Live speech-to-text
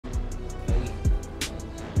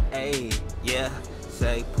Hey, yeah,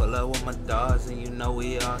 say pull up with my dogs and you know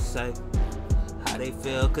we all say how they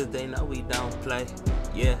feel cause they know we don't play.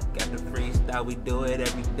 Yeah, got the freestyle, we do it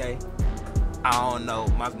every day. I don't know,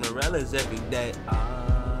 Mozzarella's every day.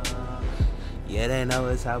 Yeah, they know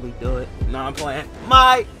it's how we do it. No, I'm playing.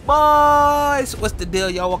 My boys, what's the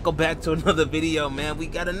deal, y'all? Welcome back to another video, man. We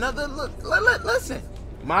got another look. Listen,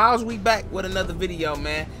 Miles, we back with another video,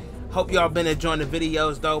 man. Hope y'all been enjoying the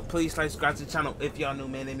videos, though. Please like, subscribe to the channel if y'all new,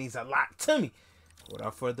 man. It means a lot to me.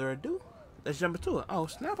 Without further ado, let's jump into it. Oh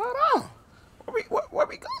snap! Hold on. Where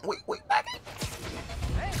we going? We back.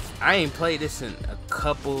 I ain't played this in a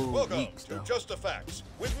couple weeks, though. Welcome to Just the Facts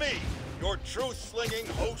with me, your truth-slinging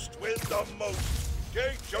host with the most,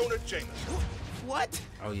 J. Jonah Jameson. What?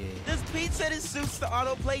 Oh yeah. Does Pete said it suits the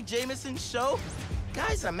autoplay Jameson's show?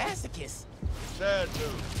 Guy's a masochist. Sad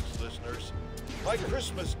news, listeners. My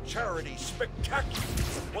Christmas charity spectacular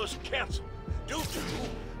was canceled due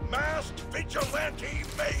to masked vigilante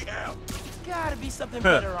mayhem. Gotta be something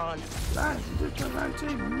better on.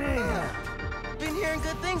 Vigilante man. Been hearing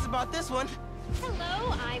good things about this one.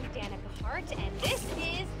 Hello, I'm Danica Hart, and this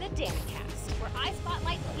is the DaniCast, where I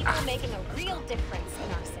spotlight people making a real difference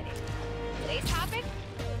in our city. Today's topic?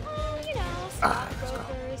 Oh, you know,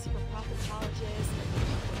 stockbrokers, for-profit colleges,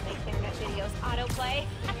 make internet videos autoplay.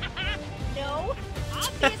 No,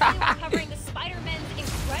 obviously we're covering the Spider-Man's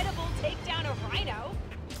incredible takedown of Rhino.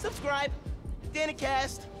 Subscribe.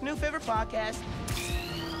 DaniCast, new favorite podcast.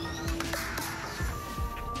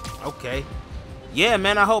 Okay. Yeah,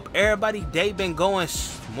 man, I hope everybody's day been going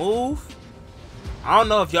smooth. I don't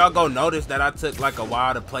know if y'all go notice that I took like a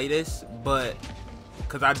while to play this, but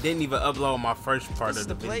because I didn't even upload my first part of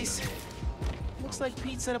the video. Place. Looks like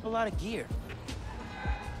Pete set up a lot of gear.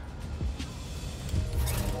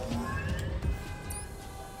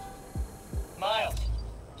 Miles,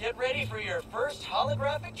 get ready for your first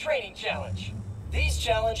holographic training challenge. These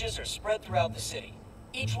challenges are spread throughout the city.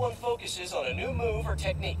 Each one focuses on a new move or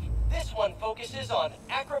technique. This one focuses on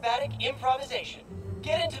acrobatic improvisation.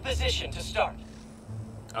 Get into position to start.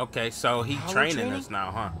 Okay, so he training us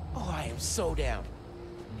now, huh? Oh, I am so down.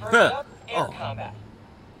 First up, air combat.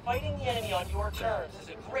 Fighting the enemy on your terms is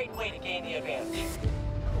a great way to gain the advantage.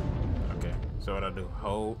 Okay, so what I do?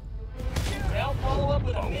 Hold. Now follow up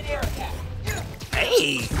with a mid-air attack.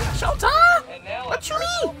 Hey, showtime! And now What you a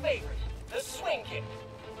personal mean? favorite, the swing kick.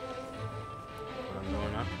 What I'm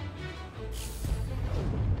doing now?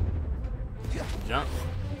 Jump.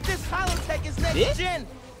 This holotech is next Yeah? gen.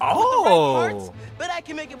 Oh. With the right parts, but I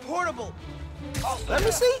can make it portable. Let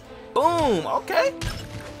me see. Boom. Okay.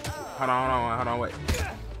 Hold on, wait.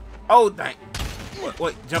 Oh, dang.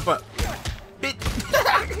 Wait, jump up. Bitch.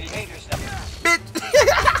 Behave yourself. Bitch.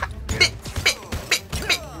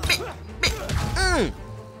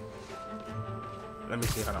 Let me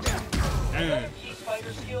see. Hold on. Another key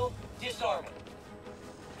fighter skill, disarming.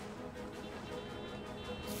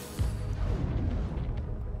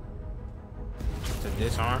 To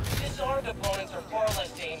disarm. Disarmed opponents are far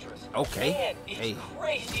less dangerous. Okay. And it's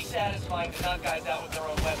crazy satisfying to knock guys out with their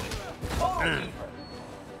own weapons. Total keeper.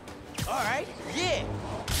 All right, yeah.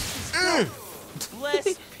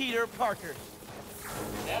 Bless Peter Parker.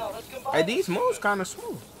 Now let's combine. Hey, these moves kind of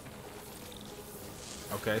smooth.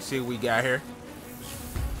 Okay, see what we got here.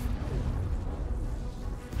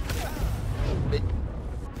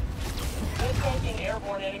 Attacking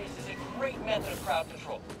airborne enemies is a great method of crowd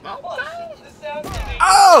control. Plus, the sound animation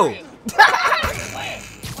Oh! Land.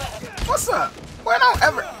 What's up? Why don't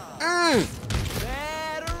ever?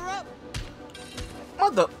 Batter up.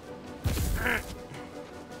 Mother.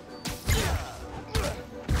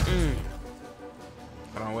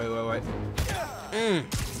 Hold on, wait.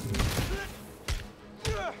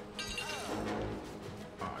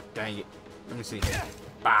 Oh, dang it. Let me see.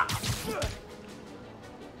 Bow.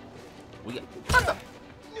 We got. What the?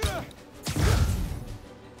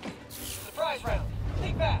 Surprise round.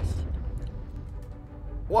 Think fast.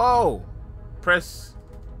 Whoa. Press.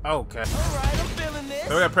 Okay. All right, I'm feeling this.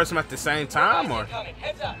 So we gotta press them at the same time, or? Incoming.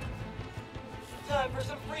 Heads up. Time for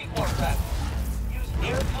some freeform practice. Use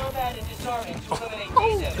air combat and disarming to eliminate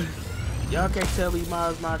these enemies. Y'all can't tell me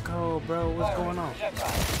Miles not cold, bro. What's Fire going on?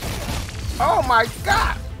 projectile. Oh my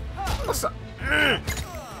God! What's up?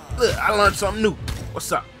 Look, I learned something new.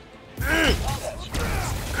 What's up?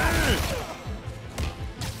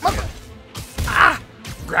 Mother! Ah!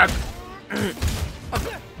 Grab it.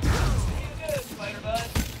 Mother. Good, Spider-Bud.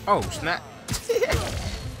 Oh snap! Yeah.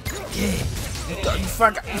 You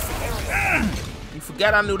forgot. You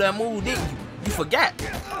forgot I knew that move, didn't you? You forgot.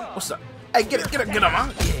 What's up? Hey, get him,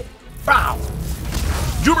 huh? Yeah. Bow.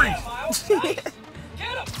 Jury. Miles, nice. Get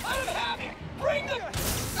him. Let him have it. Bring them.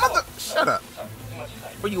 Mother.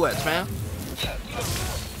 Where you at, fam?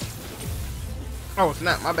 Oh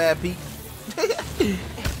snap, my bad, Pete.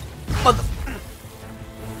 Mother.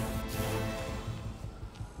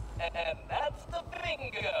 And that's the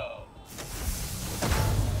bingo.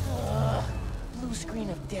 Blue screen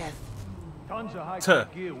of death. Tons of Tuh.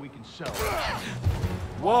 high-tech gear we can sell.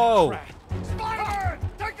 Whoa. Spider-Man!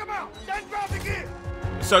 Take him out! Then grab the gear!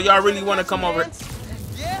 So y'all really want to come over?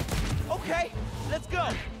 Yeah? Okay, let's go.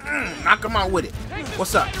 Knock him out with it.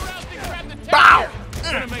 What's up? Bow.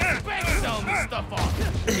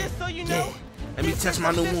 Just so you know, Let me test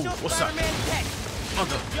my new move. What's up?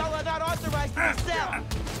 Mother. y'all are not authorized to sell.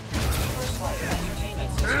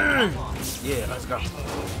 Yeah, let's go.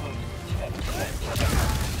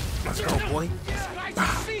 Let's go, boy.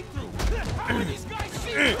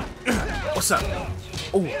 What's up?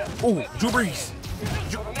 Ooh, Drew Brees.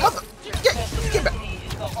 Mother, get back.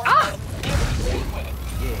 Ah.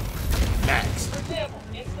 Yeah, Max.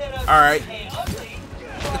 All right.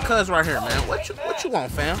 The cuz right here, man. What you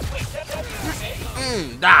want, fam?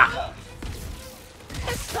 Die.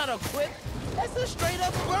 That's not a quit. That's a straight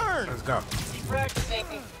up burn. Let's go. Practicing,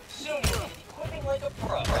 soon you'll be quitting like a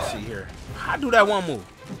pro. Let's see here. How do that one move?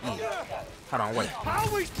 Yeah. Hold on, wait. How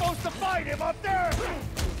are we supposed to fight him up there?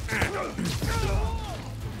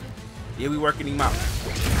 Yeah, we working him out.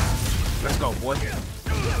 Let's go, boy.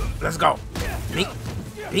 Let's go. Bink,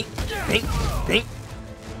 bink, bink, bink.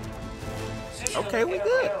 Okay, we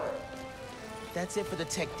good. That's it for the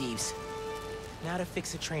tech thieves. Now to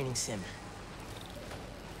fix a training sim.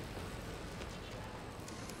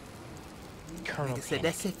 Colonel Nigga said Panic.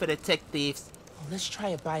 that's it for the tech thieves. Well, let's try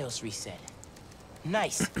a BIOS reset.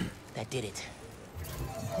 Nice. That did it.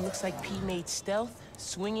 It looks like P made stealth,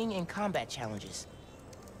 swinging, and combat challenges.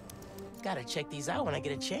 Gotta check these out when I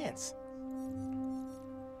get a chance.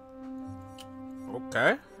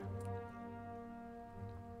 Okay.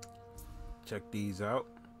 Check these out.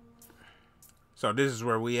 So this is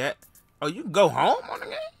where we at. Oh, you can go home on the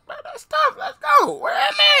game? Bro, that's tough. Let's go. Where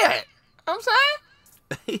am I at? I'm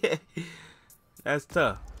saying? Yeah. That's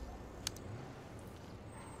tough.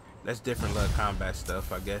 That's different little combat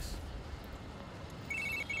stuff, I guess.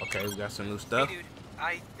 Okay, we got some new stuff. Hey dude,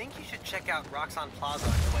 I think you should check out Roxxon Plaza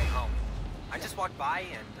on your way home. I just walked by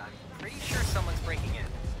and I'm pretty sure someone's breaking in.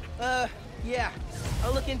 Yeah.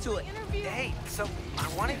 I'll look into it. Hey, so I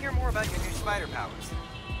want to hear more about your new spider powers.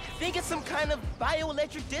 I think it's some kind of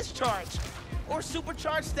bioelectric discharge. Or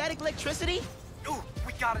supercharged static electricity. Ooh,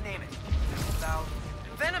 we gotta name it. About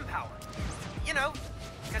venom power. You know,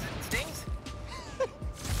 because it stings.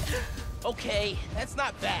 Okay, that's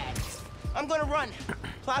not bad. I'm gonna run.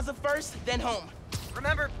 Plaza first, then home.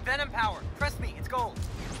 Remember, venom power. Trust me, it's gold.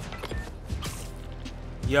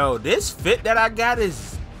 Yo, this fit that I got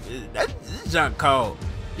is this junk cold.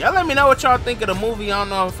 Y'all let me know what y'all think of the movie. I don't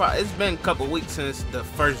know if it's been a couple weeks since the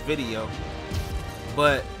first video,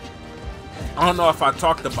 but I don't know if I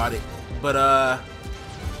talked about it. But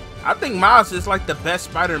I think Miles is like the best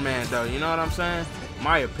Spider-Man though. You know what I'm saying?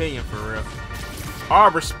 My opinion, for real.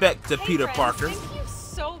 All respect to Peter friends, Parker. Thank you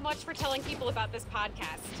so much for telling people about this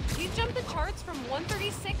podcast. You jumped the charts from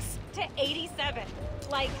 136 to 87.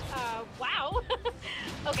 Like, wow.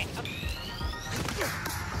 Okay.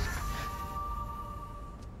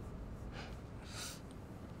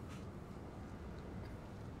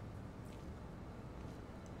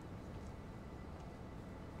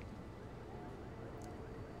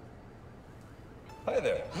 Hi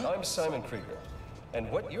there, I'm Simon Krieger, and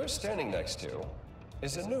what you're standing next to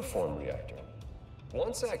is a new form reactor.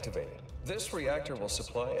 Once activated, this reactor will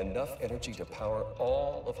supply enough energy to power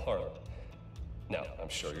all of Harlem. Now, I'm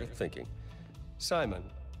sure you're thinking, Simon,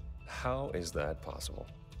 how is that possible?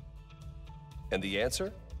 And the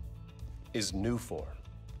answer is new form.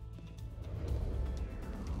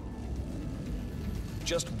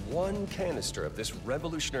 Just one canister of this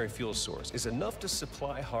revolutionary fuel source is enough to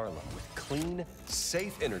supply Harlem with clean,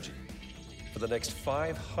 safe energy for the next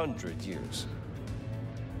 500 years.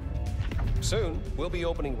 Soon, we'll be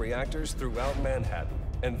opening reactors throughout Manhattan,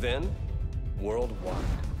 and then worldwide.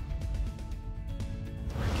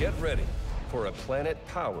 Get ready for a planet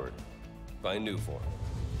powered by Nuform.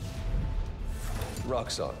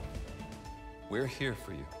 Roxxon, we're here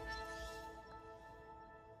for you.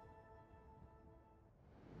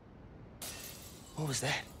 What was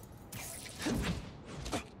that?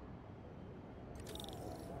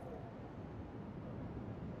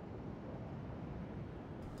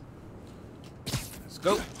 Let's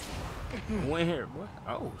go. Who in here, boy?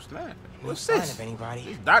 Oh, snap. No What's sign this? of anybody.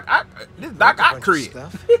 This Doc Ock Bunch of crib.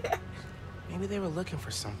 stuff. Maybe they were looking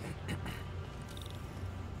for something.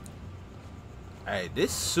 Hey,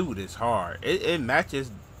 this suit is hard. It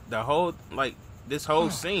matches the whole, like, this whole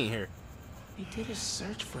scene here. They did a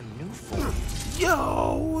search for new form.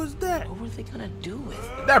 Yo, what was that? What were they gonna do with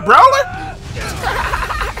it? That brawler?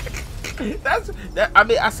 That's that. I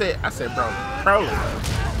mean, I said brawler.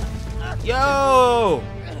 Yo.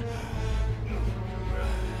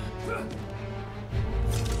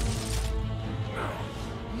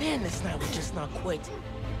 Man, this night was just not quit.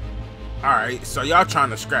 All right, so y'all trying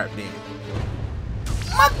to scrap then?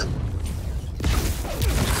 Mother.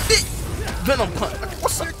 Venom punch.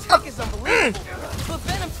 What's up? Your tech is unbelievable. But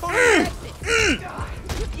Venom totally gets it.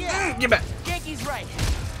 Yeah. Get back. Yankee's right.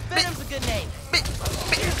 Venom's a good name.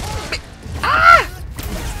 Ah!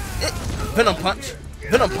 Venom punch.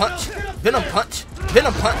 Venom punch. Venom punch.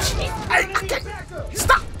 Venom punch. I can't.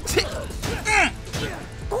 Stop.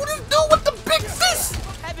 Who this dude with the big fist?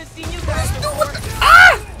 Haven't seen you guys before.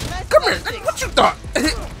 Ah! Come here. What you thought?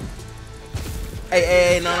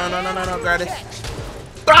 Hey, no, grab this.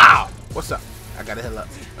 Bow! What's up? I gotta heal up.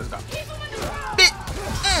 Let's go.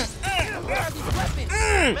 Where are these weapons?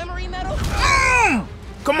 Memory metal?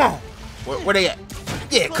 Come on. Where they at?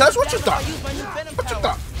 Yeah, cuz, what you thought? What you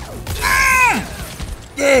thought?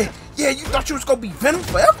 Yeah, you thought you was gonna be Venom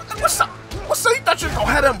forever? What's up? What's up? You thought you was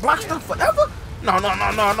gonna have them block stuff forever? No,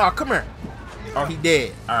 come here. Oh, he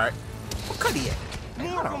dead. Alright. What cut he at?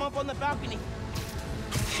 More come up on the balcony.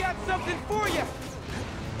 Got something for you.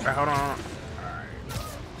 Alright, hold on.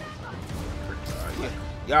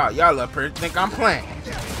 Alright. Y'all up here think I'm playing.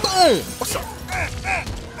 Boom! What's up?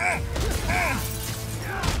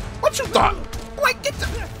 What you thought? Boy,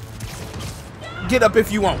 get up if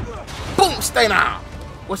you want. Boom! Stay down.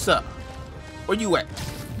 What's up? Where you at?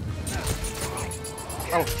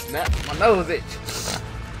 Oh snap! My nose itch.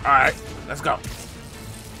 All right, let's go.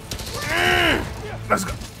 Let's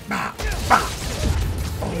go. Bow, bow.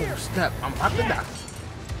 Oh snap! I'm about to die.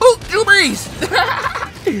 Ooh, Drew Brees.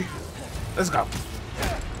 Let's go.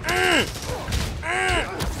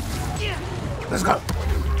 Let's go.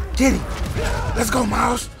 Get him. Let's go,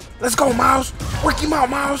 Miles. Let's go, Miles. Work him out,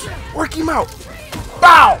 Miles. Work him out.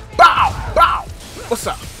 Bow, bow, bow. What's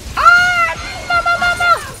up? Ah, no.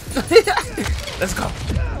 Let's go.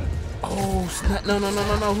 Oh, snap. No.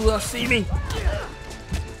 Who else see me?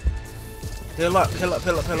 Heal up.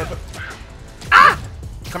 Ah!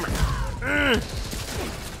 Come here.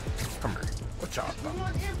 Come here. What y'all thought?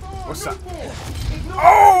 What's up?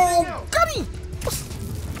 Oh, got him.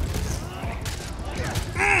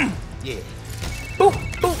 Yeah. Boom.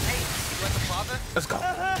 Let's go.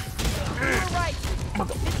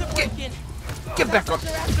 Get back up. No.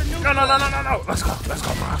 Let's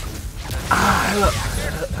go, Miles. Heal up.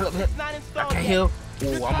 I can't heal.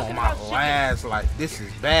 Ooh, I'm on my last. Like, this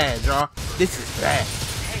is bad, y'all. This is bad.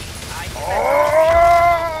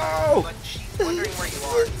 Oh!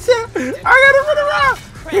 I gotta run around.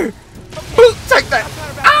 Here. Boom, take that.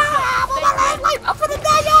 I'm on my last life. I'm finna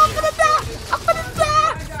die, y'all. I'm finna die.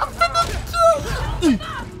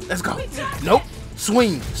 Let's go. Nope.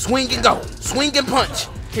 Swing and go. Swing and punch.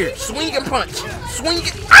 Here, swing and punch. Swing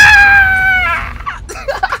and... Ah!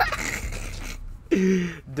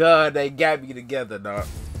 Duh, they got me together, dog.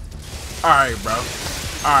 Alright, bro.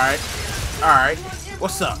 Alright.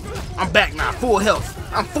 What's up? I'm back now. Full health.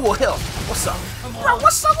 I'm full health. What's up? Bro,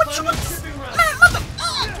 what's up with you? Man, mother...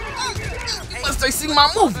 You must ain't see my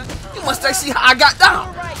movie. You must ain't see how I got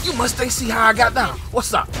down.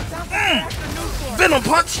 What's up? Venom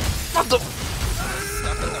punch. Mother...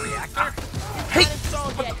 Hey,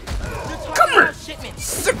 come here.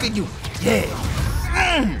 Sick of you. Yeah.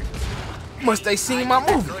 Must they seen my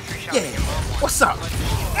movie? Yeah. What's up?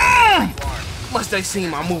 Must they seen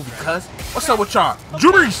my movie, cuz? What's up with y'all?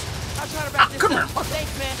 Juries. Come here.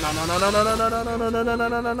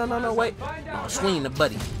 No. Wait. No, swing the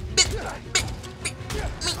buddy.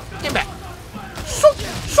 Get back.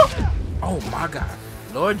 Oh my God.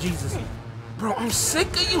 Lord Jesus. Bro, I'm sick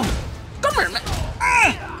of you. Come here, man.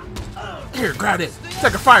 Here, grab this.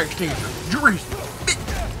 Take a fire extinguisher. Juries.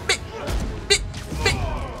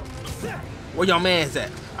 Where your man's at?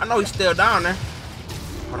 I know he's still down there.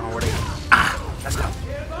 Hold on, where they at? Ah, let's go.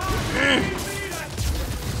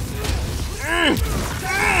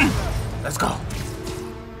 Let's go.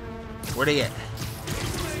 Where they at?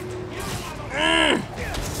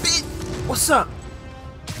 What's up?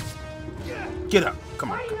 Get up.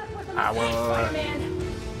 Come on. I will.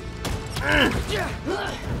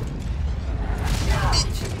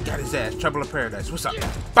 Got his ass. Trouble in paradise. What's up?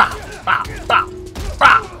 Bow.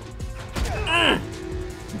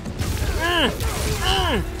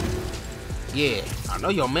 Yeah, I know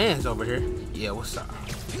your man's over here. Yeah, what's up?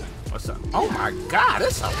 What's up? Oh my God,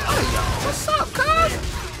 it's a lot of y'all. What's up, cuz?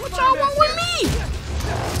 What y'all want with me?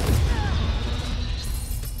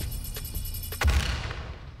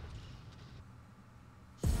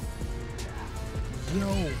 Yo,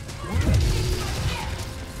 what?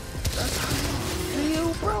 That's how you feel,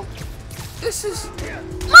 bro? This is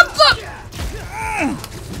motherfucker.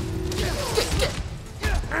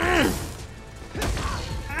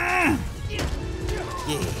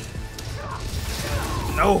 Yeah.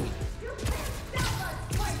 No.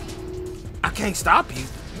 I can't stop you.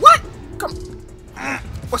 What? Come.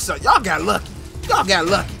 What's up? Y'all got lucky. Y'all got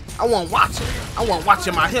lucky. I wasn't watching. I wasn't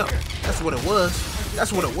watching my health. That's what it was.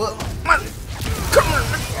 That's what it was. Come on.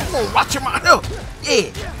 I wasn't watching my health.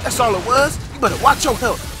 Yeah. That's all it was. You better watch your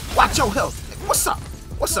health. Watch your health. What's up?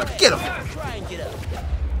 What's up? Get him. Try and get up.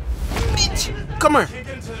 Bitch. Come here.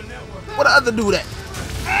 What the other dude at?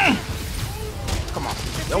 Come on.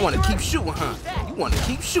 Y'all want to keep shooting, huh? You want to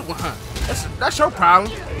keep shooting, huh? That's your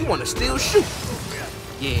problem. You want to still shoot.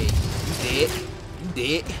 Yeah, you dead. You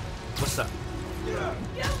dead. What's up?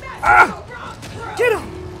 Get him.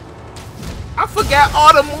 I forgot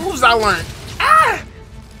all the moves I learned.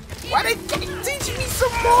 Why they can't teach me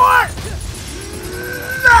some more?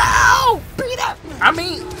 No, Peter. I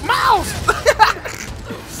mean, Miles.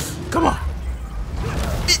 Come on.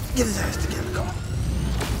 Get his ass together. Come on.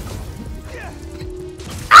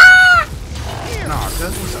 No,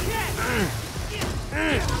 cuz, what's up?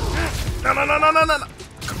 No.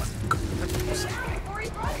 Come on. What's up?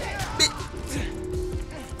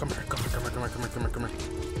 Come here.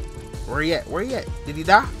 Where he at? Where he at? Did he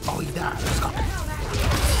die? Oh, he died. Let's go.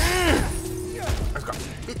 Let's go.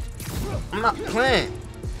 I'm not playing.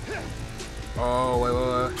 Oh, wait.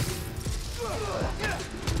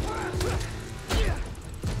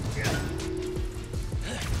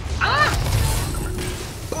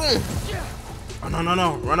 Boom. Oh,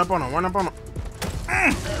 no. Run up on him.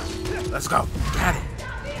 Let's go. Got it.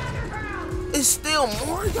 It's still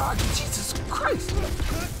more, y'all. Jesus Christ.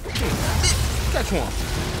 Catch one.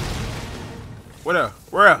 What else?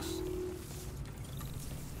 Where else?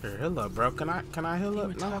 Here, heal up, bro. Can I heal up?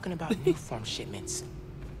 We're talking about new form shipments.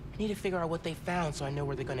 I need to figure out what they found so I know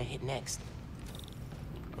where they're gonna hit next.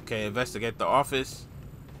 Okay, investigate the office.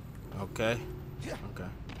 Okay. We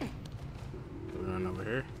run over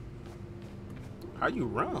here. How you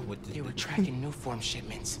run with this? They were tracking new form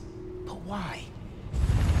shipments. But why?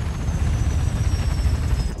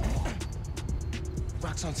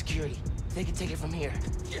 Rock's on security. They can take it from here.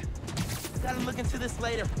 Gotta look into this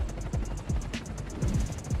later.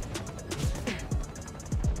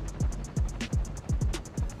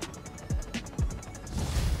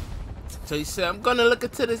 So you said, I'm gonna look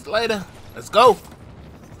into this later. Let's go.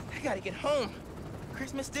 I gotta get home.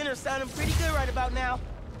 Christmas dinner's sounding pretty good right about now.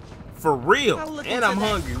 For real. And I'm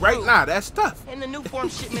hungry right now. That's tough. And the new form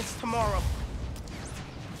shipments tomorrow.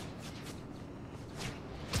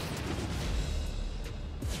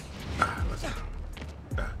 Let's go.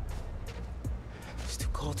 It's too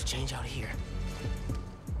cold to change out here.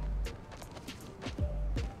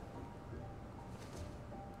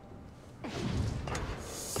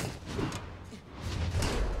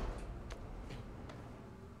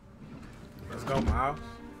 Let's go, Miles.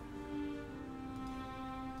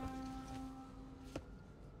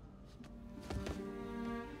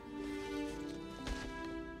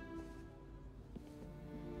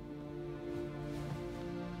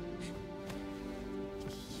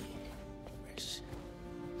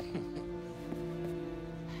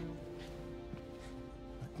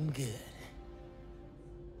 Looking good.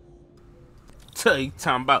 Tell you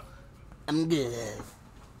talking about I'm good.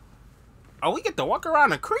 Oh, we get to walk around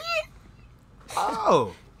the crib?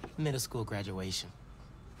 Oh. Middle school graduation.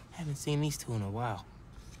 Haven't seen these two in a while.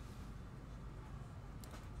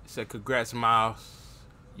 Said congrats, Miles.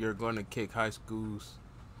 You're gonna kick high school's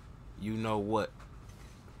you know what.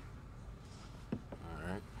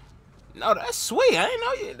 Alright. No, that's sweet. I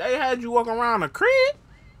didn't know they had you walking around the crib.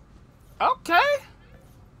 Okay.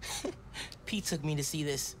 Pete took me to see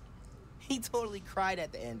this. He totally cried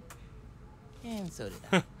at the end. And so did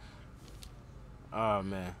I. Oh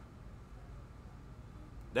man.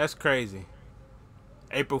 That's crazy.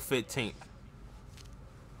 April 15th.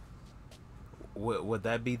 Would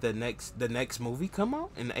that be the next movie come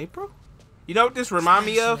out in April? You know what this remind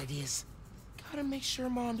me of? Ideas. Gotta make sure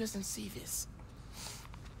Mom doesn't see this.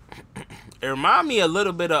 It remind me a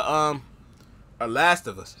little bit of Last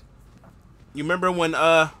of Us. You remember when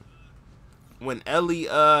Ellie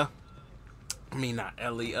not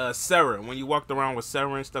Ellie, Sarah, when you walked around with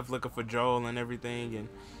Sarah and stuff looking for Joel and everything and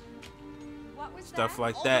stuff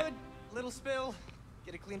like that. All good. Little spill.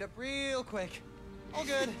 Get it cleaned up real quick. All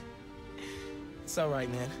good. It's all right,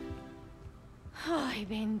 man. Ay,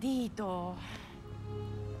 bendito.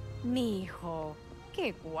 Mi hijo.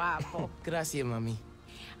 Qué guapo. Gracias, mami.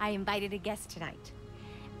 I invited a guest tonight.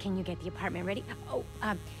 Can you get the apartment ready? Oh,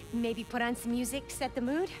 maybe put on some music to set the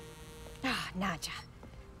mood? Ah, Naja.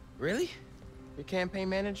 Really? Your campaign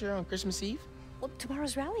manager on Christmas Eve? Well,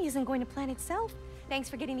 tomorrow's rally isn't going to plan itself. Thanks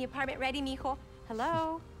for getting the apartment ready, mijo.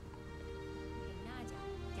 Hello?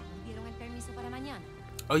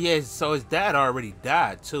 Oh yeah, so his dad already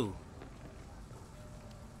died too.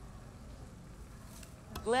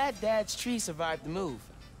 Glad Dad's tree survived the move.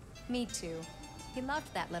 Me too. He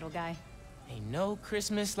loved that little guy. Ain't no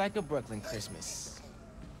Christmas like a Brooklyn Christmas.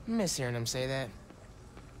 Miss hearing him say that.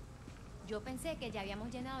 Yo pensé que ya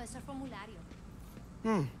habíamos llenado ese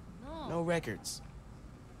formulario. No records.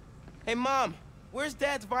 Hey, Mom, where's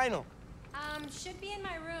Dad's vinyl? Should be in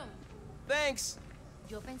my room. Thanks.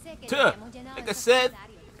 Yo pensé que Tuh, ya habíamos llenado like I ese said,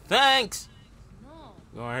 formulario. thanks. No.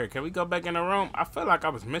 Go on here. Can we go back in the room? I feel like I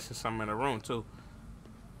was missing something in the room too.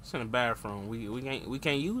 It's in the bathroom. We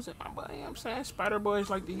can't use it, my boy. You know what I'm saying? Spider boys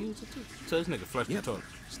like to use it too. So this nigga flushed the toilet.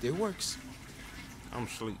 Still works. I'm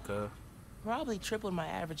asleep, cuz. Probably tripled my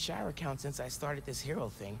average shower count since I started this hero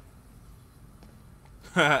thing.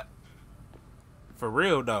 For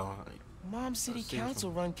real though. Mom's city Let's see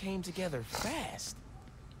council run came together fast.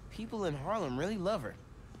 People in Harlem really love her.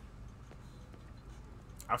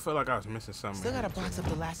 I feel like I was missing something. Still here, gotta too. box up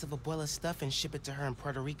the last of Abuela's stuff and ship it to her in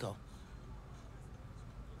Puerto Rico.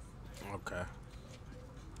 Okay.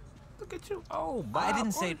 Look at you. Oh, Bob. I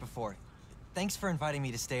didn't say it before. Thanks for inviting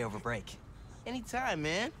me to stay over break. Anytime,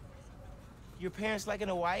 man. Your parents like in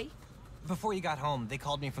Hawaii? Before you got home, they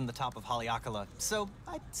called me from the top of Haleakala, so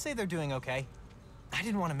I'd say they're doing okay. I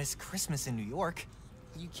didn't want to miss Christmas in New York.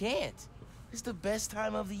 You can't. It's the best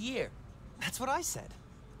time of the year. That's what I said.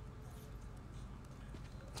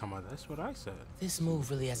 Talking about that's what I said. This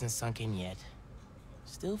move really hasn't sunk in yet.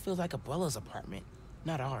 Still feels like Abuela's apartment,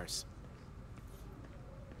 not ours.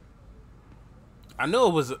 I knew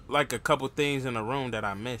it was like a couple things in the room that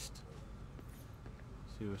I missed.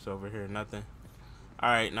 See what's over here. Nothing. All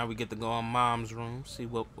right, now we get to go in Mom's room. See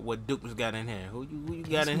what Dukes got in here. Who you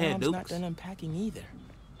got in here, Mom's Dukes? not done unpacking either.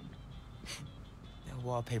 That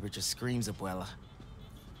wallpaper just screams Abuela.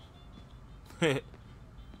 And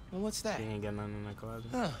what's that? She ain't got nothing in that closet.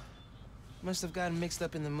 Huh. Must have gotten mixed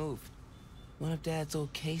up in the move. One of Dad's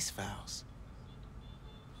old case files.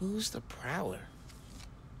 Who's the Prowler?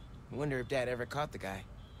 I wonder if Dad ever caught the guy.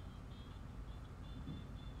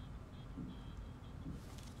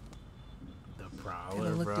 The Haven't Prowler,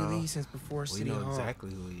 looked bro. through these since before We City know Hall.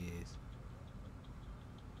 exactly who he is.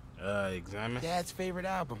 Examine. Dad's favorite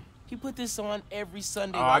album. He put this on every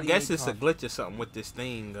Sunday. Oh, while I he guess made it's a coffee. glitch or something with this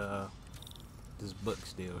thing. This book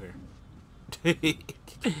still here.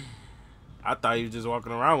 I thought he was just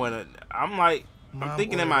walking around with it. I'm like, I'm Mom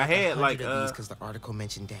thinking in ordered my head, 100 like, of these because the article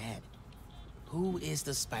mentioned Dad. Who is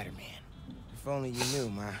the Spider-Man? If only you knew,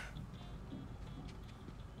 Ma.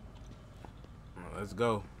 let's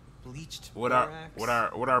go. Bleached What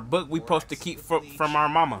our book we supposed to keep from our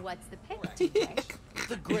mama. What's the pitch, TJ?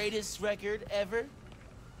 The greatest record ever.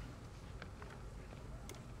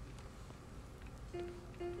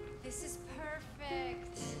 This is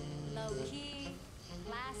perfect. Low-key,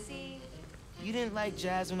 classy. You didn't like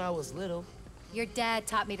jazz when I was little. Your dad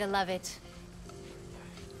taught me to love it.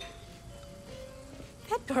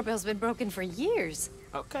 That doorbell's been broken for years.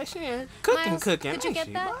 Okay, she ain't cooking. Miles, Did did you ain't get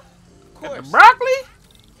she? that? Of Got course. the broccoli?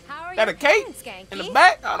 How are Got your a cake parents, Skanky? in the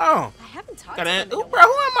back? Hold on. I haven't talked Got to an them in ooh, a bro. Who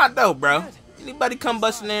am I though, bro? Anybody come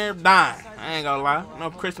busting there dying? I ain't gonna lie.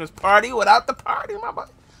 No Christmas party without the party, my boy.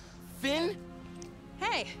 Finn?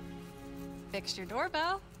 Hey, fixed your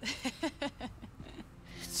doorbell.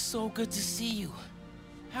 It's so good to see you.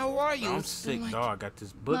 How are you? I'm It's been sick, like- dog. I got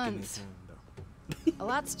this book in months. this hand, though. A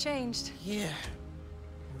lot's changed. Yeah, it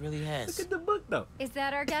really has. Look at the book, though. Is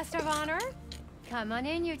that our guest of honor? Come on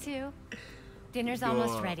in, you two. Dinner's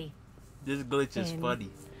almost God. ready. This glitch is Finn. funny.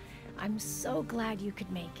 I'm so glad you could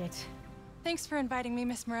make it. Thanks for inviting me,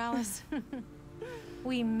 Miss Morales.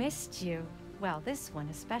 We missed you. Well, this one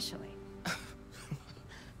especially.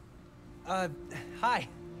 Hi.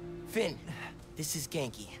 Finn, this is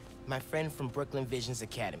Genki, my friend from Brooklyn Visions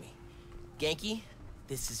Academy. Genki,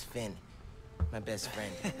 this is Finn, my best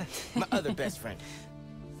friend. My other best friend.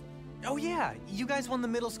 Oh yeah, you guys won the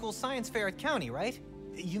middle school science fair at County, right?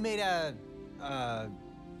 You made a,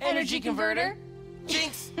 Energy converter?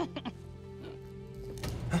 Jinx!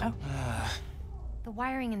 The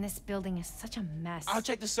wiring in this building is such a mess. I'll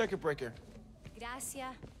check the circuit breaker. Gracias.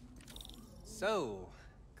 So,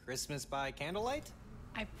 Christmas by candlelight?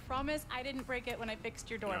 I promise I didn't break it when I fixed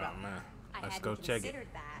your doorbell. Oh, man. I Let's hadn't go check it. considered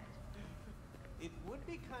that. It would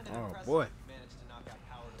be kind of Oh, impressive boy. if you managed to knock out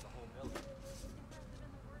power to the whole building.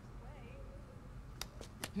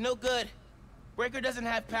 No good. Breaker doesn't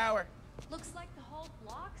have power. Looks like the whole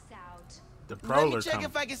block's out. The Let me prowler's check coming.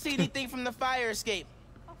 if I can see anything from the fire escape.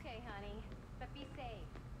 Okay, honey, but be safe.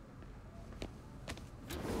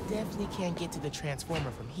 Definitely can't get to the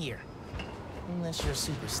transformer from here. Unless you're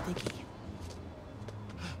super sticky.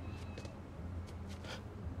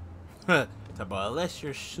 Talk about unless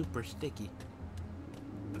you're super sticky.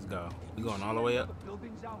 Let's go. We going all the way up?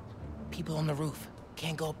 Building's out. People on the roof.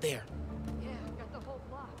 Can't go up there. Yeah, got the whole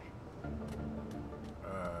block.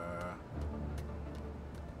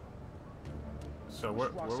 So where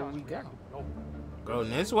will we go? No Going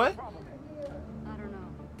this way? problem. I don't know.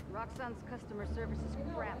 Roxxon's customer service is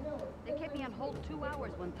crap. They kept me on hold 2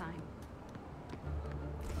 hours one time.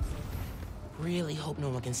 Really hope no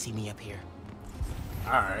one can see me up here.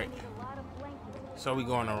 All right. I need a lot of blankets. So we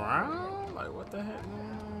going around? Like what the heck going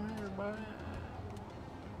on here, bud?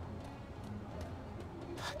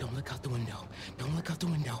 Don't look out the window. Don't look out the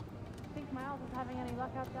window. Think Miles is having any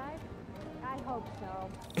luck outside? I hope so.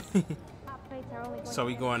 Hot plates are only going So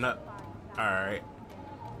we to going up? All right.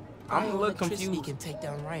 I'm a little Electricity confused. can take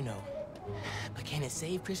down Rhino, but can it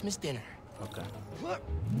save Christmas dinner? Okay.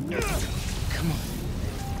 Come on.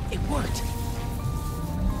 It worked.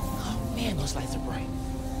 Oh man, those lights are bright.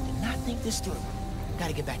 Did not think this through.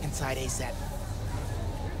 Gotta get back inside ASAP.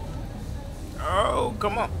 Oh,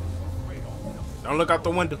 come on. Don't look out the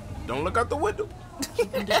window. Don't look out the window.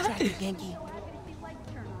 Keep him distracted, Genki.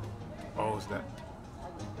 Oh, what's that?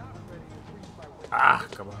 Ah,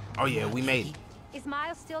 come on. Oh yeah, we made it. Is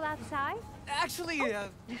Miles still outside? Actually,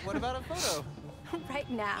 what about a photo? Right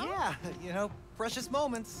now? Yeah, you know, precious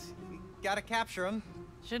moments. We gotta capture them.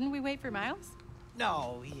 Shouldn't we wait for Miles?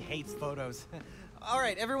 No, he hates photos. All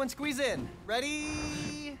right, everyone squeeze in.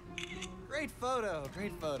 Ready? Great photo,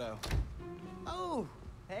 great photo. Oh,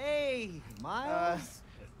 hey, Miles.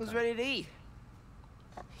 Who's ready to eat?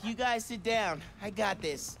 You guys sit down. I got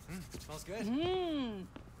this. Smells good.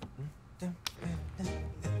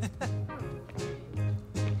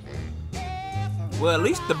 Well, at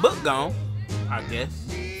least the book gone, I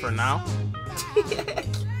guess, for now.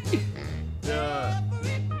 Duh.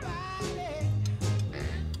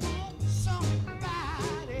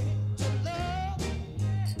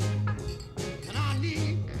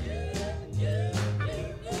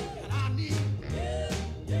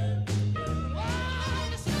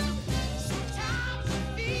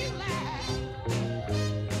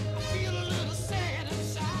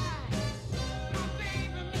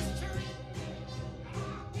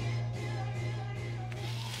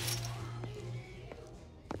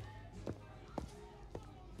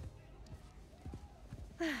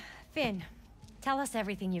 Finn, tell us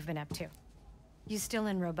everything you've been up to. You still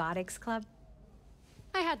in robotics club?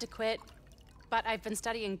 I had to quit, but I've been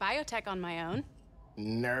studying biotech on my own.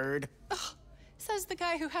 Nerd. Says the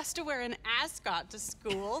guy who has to wear an ascot to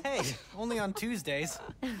school. Hey, only on Tuesdays.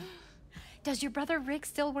 Does your brother Rick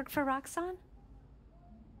still work for Roxxon?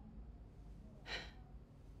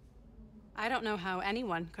 I don't know how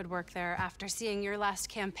anyone could work there after seeing your last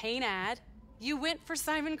campaign ad. You went for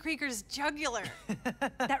Simon Krieger's jugular.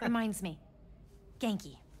 That reminds me.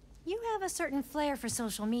 Genki, you have a certain flair for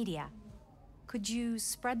social media. Could you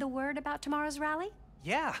spread the word about tomorrow's rally?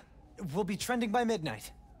 Yeah, we'll be trending by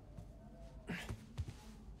midnight.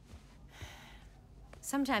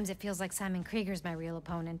 Sometimes it feels like Simon Krieger's my real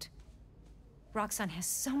opponent. Roxxon has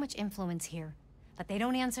so much influence here, but they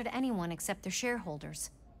don't answer to anyone except their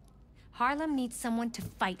shareholders. Harlem needs someone to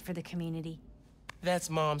fight for the community.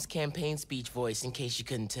 That's Mom's campaign speech voice, in case you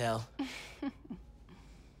couldn't tell.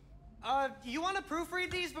 You want to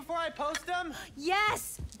proofread these before I post them?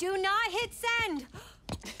 Yes! Do not hit send!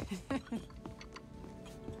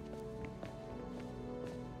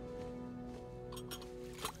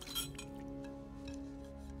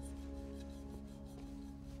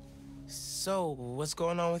 So, what's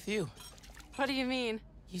going on with you? What do you mean?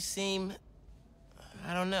 You seem,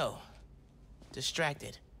 I don't know,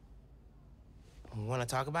 distracted. Want to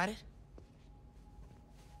talk about it?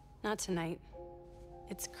 Not tonight.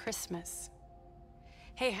 It's Christmas.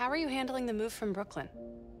 Hey, how are you handling the move from Brooklyn?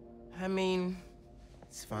 I mean,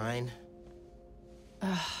 it's fine.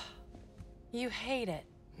 You hate it.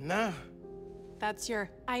 Nah. That's your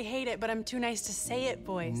I hate it, but I'm too nice to say it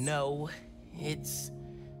voice. No, it's...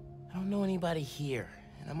 I don't know anybody here,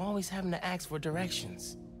 and I'm always having to ask for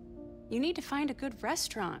directions. You need to find a good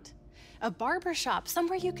restaurant. A barber shop,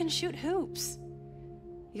 somewhere you can shoot hoops.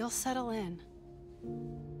 You'll settle in.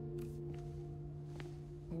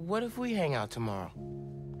 What if we hang out tomorrow?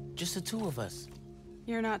 Just the two of us.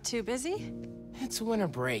 You're not too busy? It's winter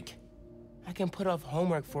break. I can put off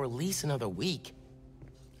homework for at least another week.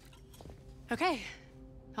 Okay,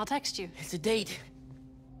 I'll text you. It's a date.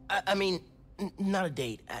 I mean, not a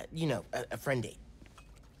date. You know, a friend date.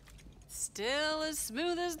 Still as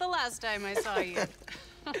smooth as the last time I saw you.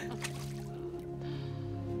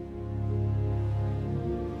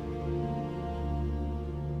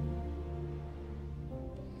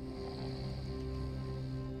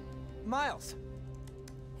 Miles,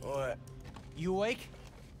 What? you awake?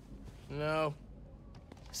 No.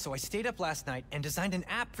 So I stayed up last night and designed an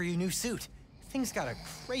app for your new suit. Thing's got a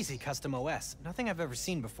crazy custom OS, nothing I've ever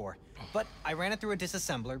seen before. But I ran it through a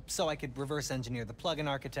disassembler so I could reverse engineer the plugin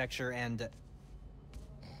architecture and...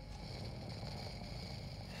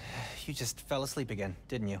 You just fell asleep again,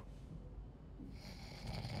 didn't you?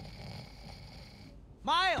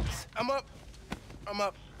 Miles! I'm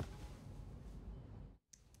up.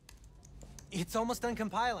 It's almost done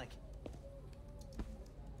compiling.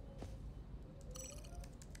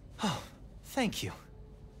 Oh, thank you.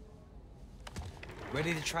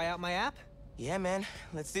 Ready to try out my app? Yeah, man.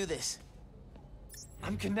 Let's do this.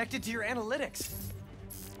 I'm connected to your analytics.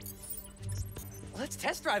 Let's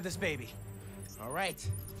test drive this baby. All right.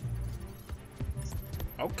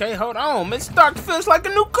 Okay, hold on. It starting to feel like a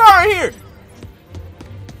new car here.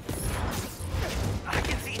 I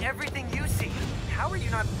can see everything you see. How are you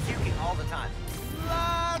not puking all the time?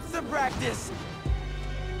 Lots of practice.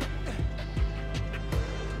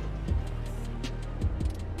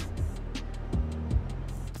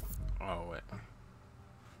 Oh wait.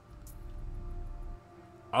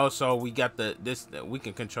 Also, we got this. We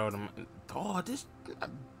can control them. Oh, this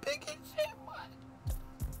big as shit. What?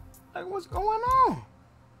 Like, what's going on?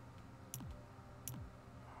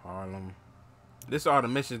 Harlem. This are all the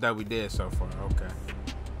missions that we did so far. Okay.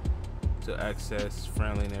 To access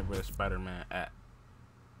friendly neighborhood Spider-Man app.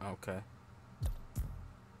 Okay.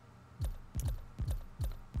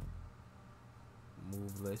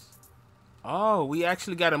 Move list. Oh, we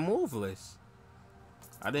actually got a move list.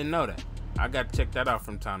 I didn't know that. I got to check that out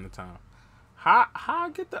from time to time. How I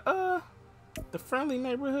get the friendly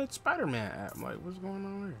neighborhood Spider-Man app? Like, what's going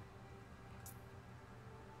on here?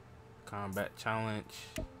 Combat challenge.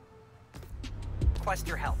 Request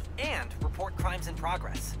your help and report crimes in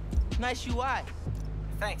progress. Nice UI.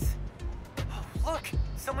 Thanks. Oh, look,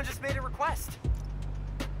 someone just made a request.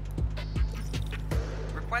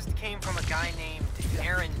 Request came from a guy named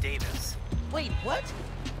Aaron Davis. Wait, what?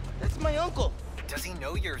 That's my uncle. Does he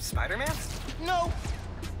know you're Spider-Man? No,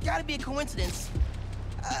 gotta be a coincidence.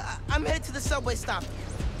 I'm headed to the subway stop.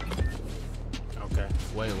 Okay.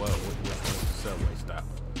 Wait, what? What's the subway stop?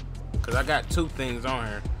 Cause I got two things on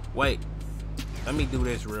here. Wait. Let me do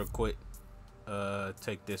this real quick.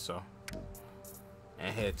 Take this off.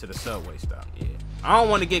 And head to the subway stop. Yeah. I don't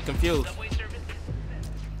want to get confused.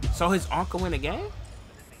 So his uncle in the game?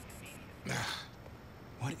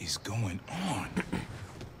 What is going on?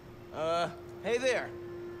 Hey there.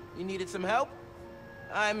 You needed some help?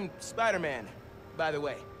 I'm Spider-Man, by the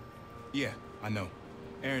way. Yeah, I know.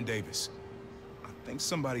 Aaron Davis. I think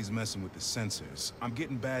somebody's messing with the sensors. I'm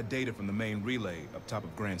getting bad data from the main relay up top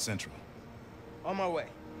of Grand Central. On my way.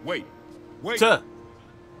 Wait.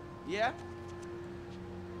 Yeah?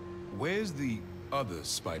 Where's the other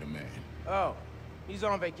Spider-Man? Oh, he's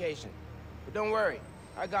on vacation. But don't worry,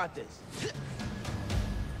 I got this.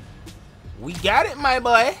 We got it, my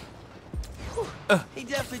boy. He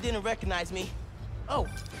definitely didn't recognize me. Oh,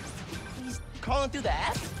 he's calling through the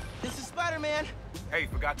app? This is Spider-Man. Hey,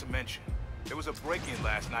 forgot to mention. There was a break-in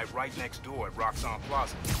last night right next door at Roxxon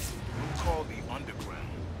Plaza. Room called the Underground.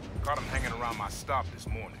 Caught him hanging around my stop this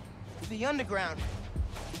morning. The Underground.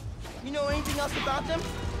 You know anything else about them?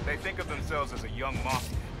 They think of themselves as a young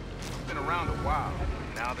mafia. Been around a while.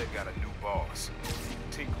 Now they've got a new boss.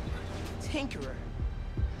 Tinkerer. Tinkerer.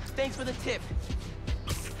 Thanks for the tip.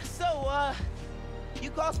 So,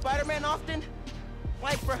 you call Spider-Man often?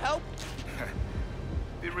 Like for help?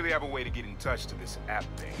 Didn't really have a way to get in touch to this app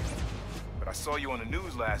thing. But I saw you on the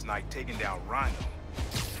news last night taking down Rhino.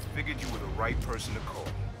 Figured you were the right person to call.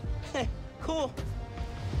 Cool.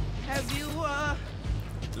 Have you,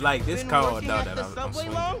 like this code though that I'm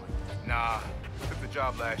swinging? Long? Nah, took the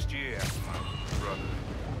job last year after my brother.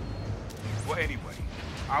 Well, anyway,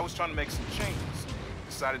 I was trying to make some changes.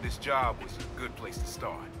 Decided this job was a good place to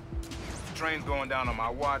start. The trains going down on my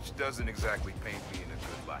watch doesn't exactly paint me in a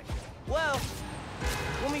good light. Well,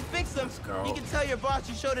 when we fix them, you can tell your boss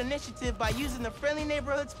you showed initiative by using the Friendly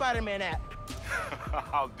Neighborhood Spider-Man app.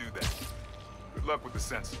 I'll do that. Good luck with the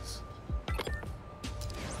census.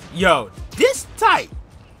 Yo, this tight.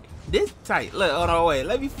 This tight. Look, hold on, wait.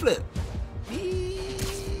 Let me flip.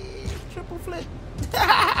 Triple flip.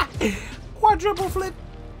 Quadruple flip.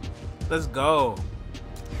 Let's go.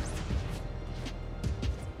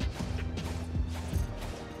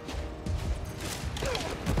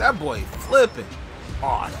 That boy flipping.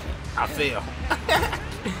 Oh, I failed.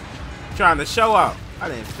 Trying to show off. I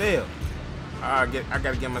didn't fail. I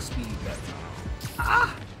gotta get my speed back.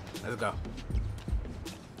 Ah, let's go.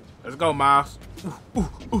 Let's go, Miles. Ooh, ooh,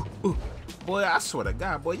 ooh, ooh. Boy, I swear to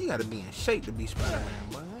God, boy, you gotta be in shape to be Spider-Man,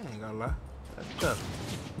 boy. I ain't gonna lie. Let's go.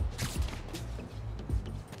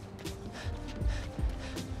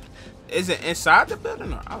 Is it inside the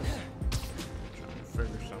building or outside? I'm trying to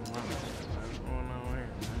figure something out. What's going on here,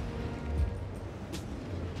 man?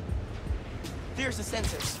 There's the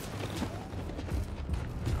sensors.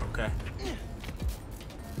 Okay.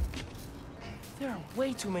 There are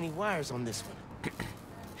way too many wires on this one.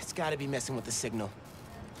 It's gotta be messing with the signal.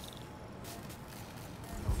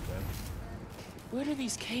 Okay. Where do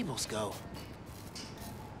these cables go?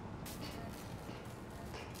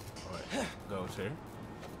 What goes here?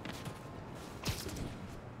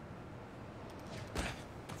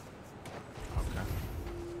 Okay.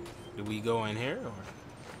 Do we go in here or?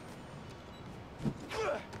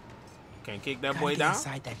 Can't kick that boy down?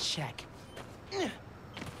 Inside that shack.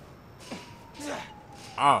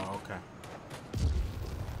 Oh, okay.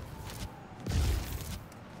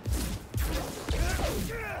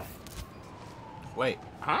 Wait,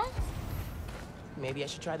 huh? Maybe I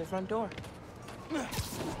should try the front door.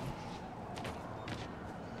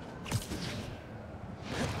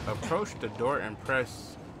 Approach the door and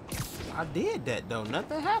press. I did that though.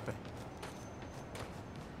 Nothing happened.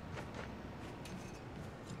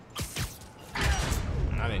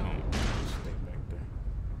 I didn't stay back there.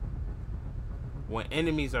 When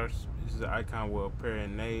enemies are, the icon will appear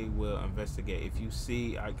and they will investigate. If you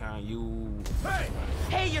see icon, you.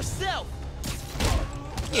 Hey yourself!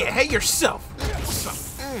 Yeah, hey yourself.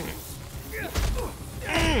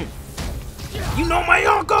 You know my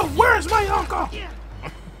uncle. Where's my uncle?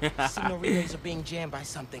 Signal relays are being jammed by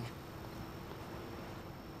something.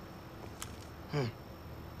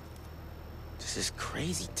 This is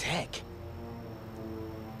crazy tech.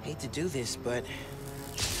 Hate to do this, but...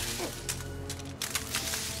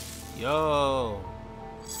 Yo.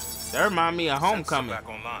 That remind me of Homecoming. Back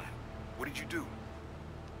online. What did you do?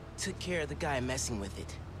 Took care of the guy messing with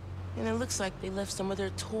it. And it looks like they left some of their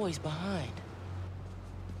toys behind.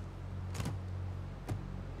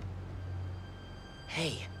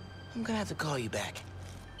 Hey, I'm gonna have to call you back.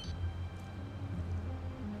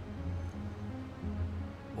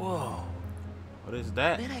 Whoa. What is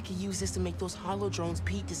that? Bet I could use this to make those hollow drones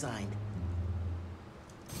Pete designed.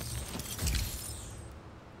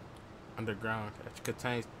 Underground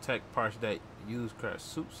contains tech parts that use craft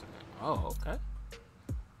suits in it. Oh, okay.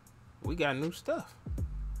 We got new stuff.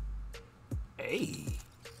 Hey.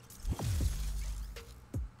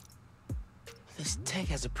 This tech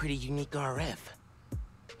has a pretty unique RF.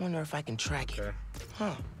 Wonder if I can track it.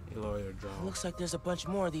 Huh. Looks like there's a bunch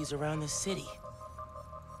more of these around the city.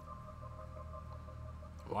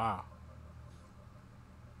 Wow.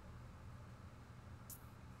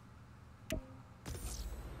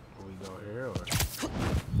 We go here or?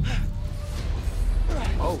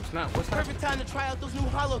 Oh snap! What's that? Perfect time to try out those new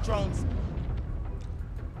hollow drones.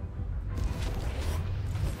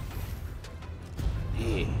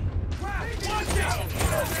 Yeah.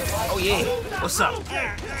 Oh yeah. What's up?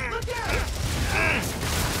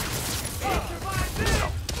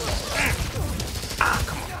 Ah,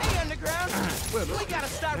 come on. Hey, underground. We gotta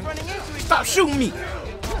stop running into each other. Stop shooting me. Is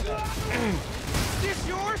this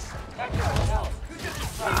yours?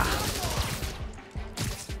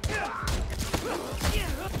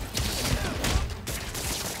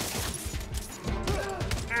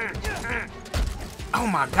 Oh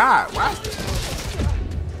my God! Why?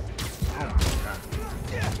 Oh my God!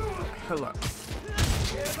 Hello.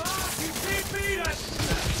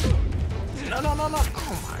 No! Oh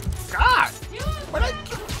my God! What I?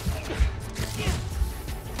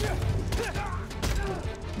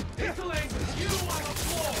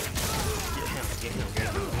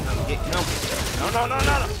 Get him! No!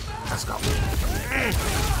 Let's go.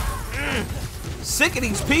 Sick of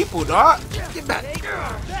these people, dog. Get back.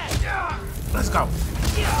 Let's go.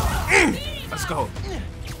 Let's go.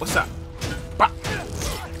 What's up? Bop.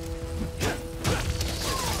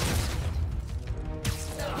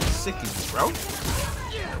 Sick of you, bro.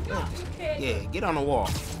 Yeah, get on the wall.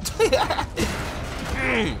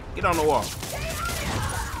 Get on the wall.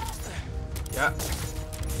 Yeah.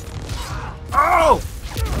 Oh!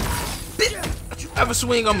 Don't you ever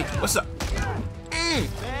swing on me. What's up?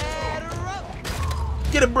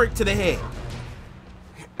 Get a brick to the head.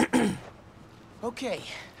 Okay.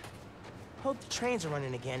 Hope the trains are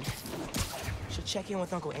running again. Should check in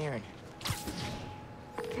with Uncle Aaron.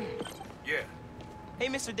 Yeah, Hey,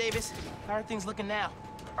 Mr. Davis. How are things looking now?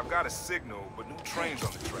 I've got a signal, but no trains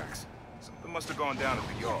on the tracks. Something must have gone down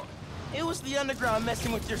at the yard. It was the underground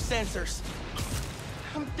messing with your sensors.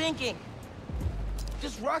 I'm thinking,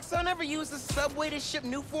 does Roxxon ever use the subway to ship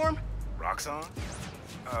new form? Roxxon?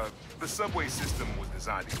 The subway system was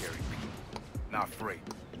designed to carry people, not freight.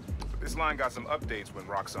 But this line got some updates when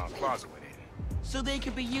Roxxon Plaza went in. So they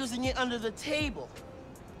could be using it under the table.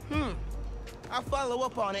 I'll follow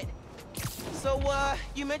up on it. So,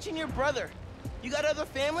 you mentioned your brother. You got other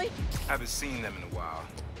family? Haven't seen them in a while.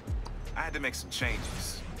 I had to make some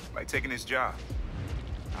changes, like taking his job.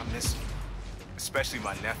 I miss him, especially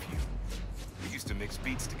my nephew. We used to mix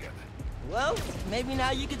beats together. Well, maybe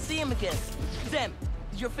now you can see him again. Them,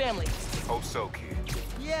 your family. Hope so, kid.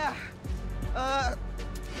 Yeah. I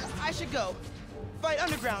should go. Fight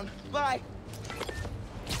underground. Bye.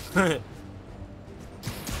 Yo,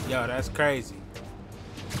 that's crazy.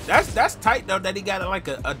 That's tight though that he got like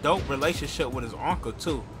a dope relationship with his uncle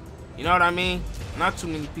too. You know what I mean? Not too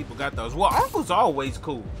many people got those. Well, uncle's always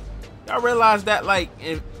cool. Y'all realize that like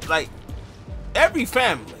in every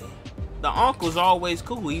family, the uncle's always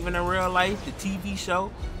cool, even in real life, the TV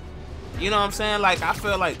show. You know what I'm saying? Like I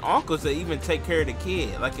feel like uncles that even take care of the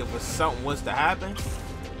kid. Like if something was to happen.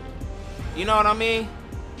 You know what I mean?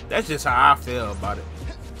 That's just how I feel about it.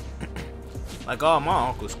 Like, oh, my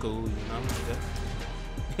uncle's cool, you know?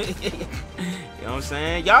 You know what I'm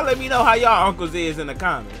saying? Y'all let me know how y'all uncles is in the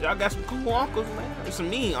comments. Y'all got some cool uncles, man? There's some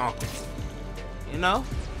mean uncles. You know?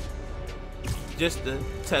 Just to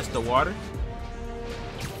test the water.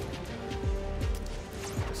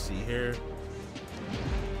 Let's see here.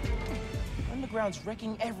 Underground's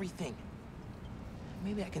wrecking everything.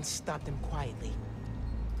 Maybe I can stop them quietly.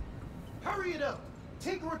 Hurry it up!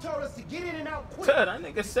 Tinkerer told us to get in and out quick. That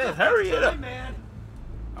nigga said, hurry it up. Man.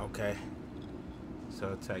 Okay.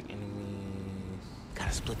 So attack enemies.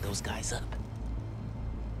 Gotta split those guys up.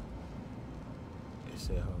 It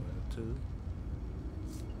said hold up too.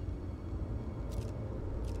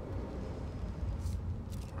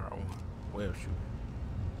 Alright, web shooter.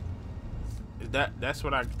 Is that's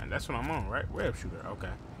what I'm on, right? Web shooter, okay.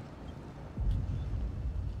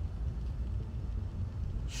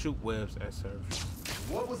 Shoot webs at surface.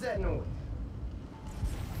 What was that noise?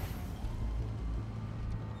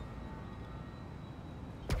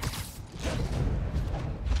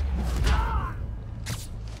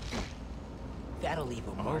 That'll leave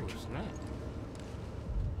a mark. Oh, snap.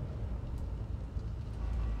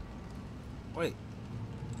 Wait.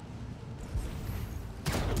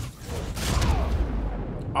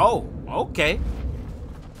 Oh, okay.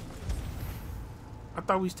 I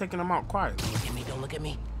thought we was taking them out quietly. Don't look at me, don't look at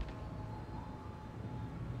me.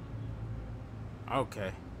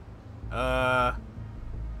 Okay.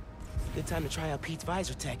 Good time to try out Pete's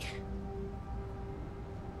visor tech.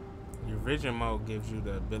 Your vision mode gives you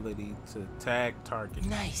the ability to tag targets.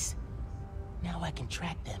 Nice. Now I can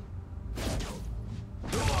track them.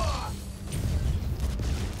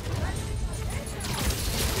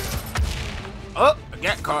 Oh, I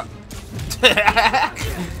got caught.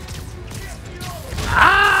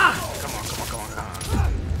 Ah! Come on.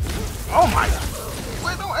 Oh my God.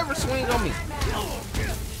 Wait, don't ever swing on me.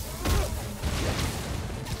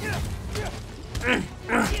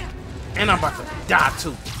 And I'm about to die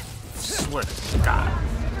too. Swear to God.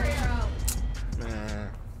 Man.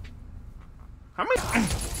 How many?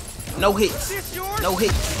 No hits. No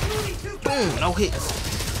hits. Boom. No hits.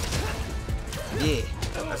 Yeah.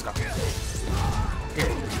 Let's go.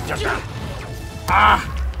 Here. Jump down. Ah.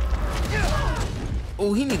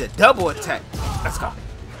 Oh, he need a double attack. Let's go.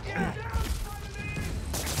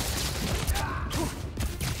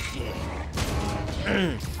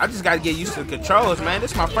 I just gotta get used to the controls, man.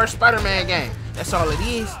 This is my first Spider-Man game. That's all it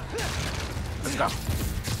is. Let's go.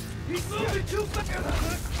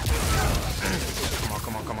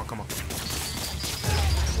 Come on.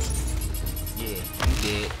 Yeah, you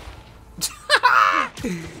did.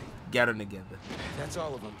 Get them together. That's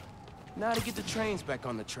all of them. Now to get the trains back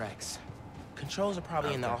on the tracks. Controls are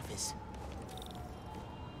probably in the office.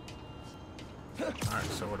 Alright,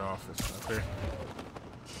 so we're the office up here.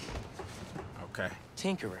 Okay.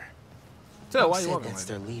 Tinkerer. Tell why you walking that's like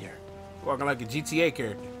their that? leader. Walking like a GTA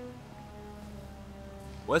character.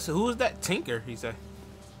 Who is that? Tinker, he said.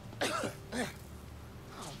 Oh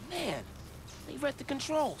man, they read the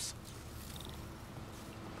controls.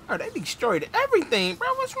 Oh, they destroyed everything, bro.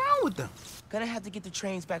 What's wrong with them? Gonna have to get the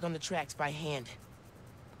trains back on the tracks by hand.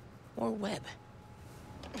 Or web.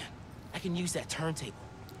 can use that turntable.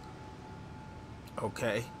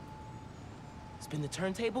 Okay. Spin the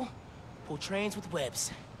turntable, pull trains with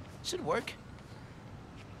webs. Should work.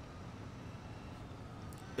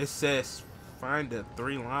 It says find the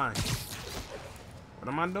 3 lines. What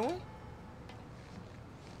am I doing?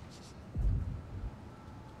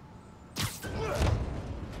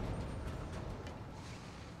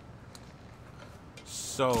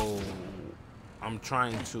 So I'm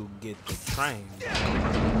trying to get the train.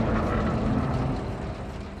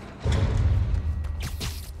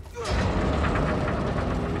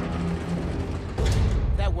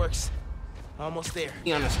 That works. Almost there.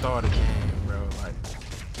 He on the start again, bro. Like,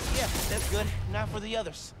 yeah, that's good. Now for the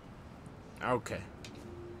others. Okay.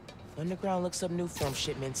 Underground looks up Newform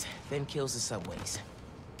shipments, then kills the subways.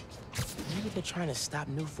 Maybe they're trying to stop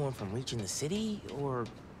Newform from reaching the city, or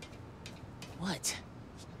what?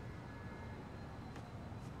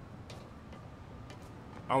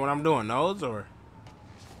 Oh, what I'm doing, those, or?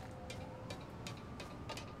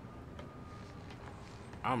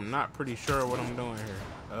 I'm not pretty sure what I'm doing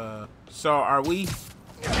here. So are we?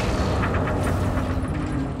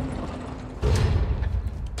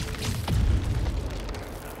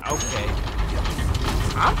 Okay.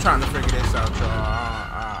 I'm trying to figure this out,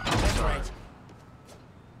 y'all. I'm sorry. Right.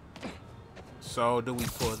 So do we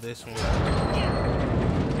pull this one?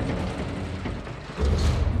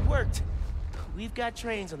 It worked. We've got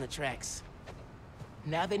trains on the tracks.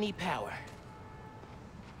 Now they need power.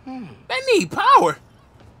 They need power.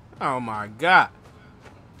 Oh my God.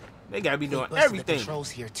 They gotta be doing everything. The controls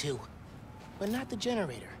here too, but not the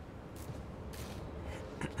generator.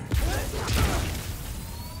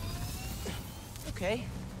 Okay,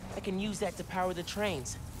 I can use that to power the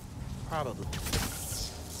trains. Probably.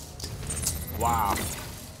 Wow.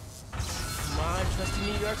 Come on, trusty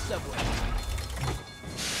New York subway.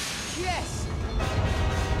 Yes!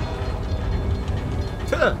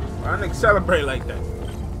 Why don't they celebrate like that?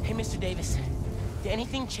 Hey, Mr. Davis, did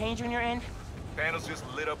anything change on your end? Panels just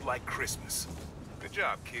lit up like Christmas. Good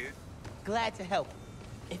job, kid. Glad to help.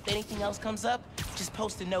 If anything else comes up, just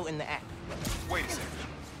post a note in the app. Wait a second.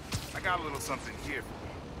 I got a little something here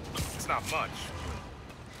for you. It's not much.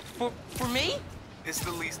 For me? It's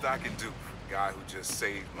the least I can do for a guy who just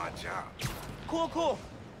saved my job. Cool, cool.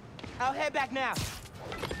 I'll head back now.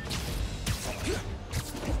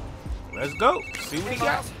 Let's go. See what he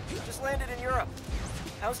got. Miles, just landed in Europe.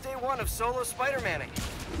 How's day 1 of solo Spider-Manning?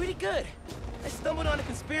 Pretty good. I stumbled on a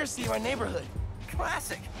conspiracy in our neighborhood.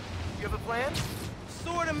 Classic. You have a plan?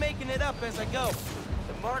 Sort of making it up as I go.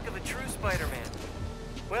 The mark of a true Spider-Man.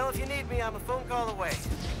 Well, if you need me, I'm a phone call away.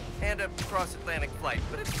 And a cross-Atlantic flight,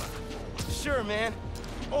 but it's fine. Sure, man.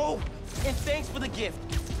 Oh, and thanks for the gift.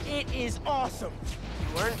 It is awesome.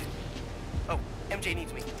 You earned it. Oh, MJ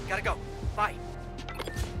needs me. Gotta go. Bye.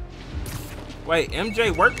 Wait,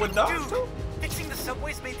 MJ worked with dogs too? Fixing the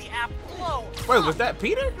subways made the app blow. Wait, was that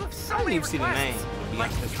Peter? You have so I didn't many even see the name. requests. To be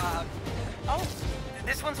Like, honest. oh,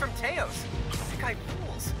 this one's from Teos. This guy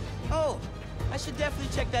rules. Oh, I should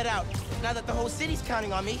definitely check that out, now that the whole city's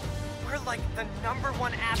counting on me. We're like the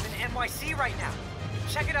 #1 app in NYC right now.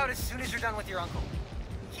 Check it out as soon as you're done with your uncle.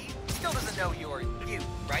 He still doesn't know you're you,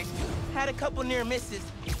 right? Had a couple near misses,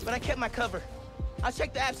 but I kept my cover. I'll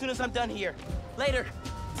check the app as soon as I'm done here. Later.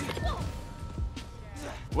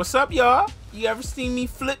 What's up, y'all? You ever seen me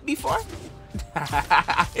flip before?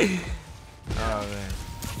 Oh, man.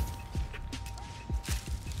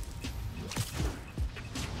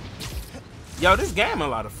 Yo, this game a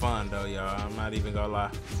lot of fun, though, y'all. I'm not even gonna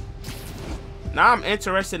lie. Now I'm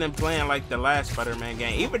interested in playing, like, the last Spider-Man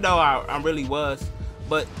game, even though I really was.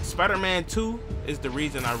 But Spider-Man 2 is the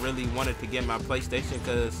reason I really wanted to get my PlayStation,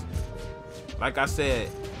 because, like I said,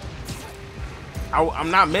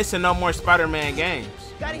 I'm not missing no more Spider-Man games.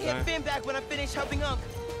 Gotta hit Finn back when I finish helping Unc.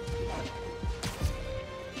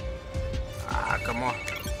 Ah, come on.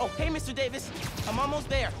 Oh, hey, Mr. Davis. I'm almost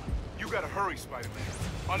there. You gotta hurry, Spider-Man.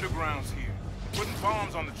 Underground's here. Putting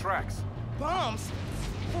bombs on the tracks. Bombs?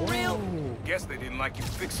 For real? Guess they didn't like you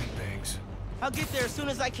fixing things. I'll get there as soon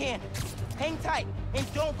as I can. Hang tight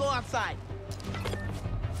and don't go outside.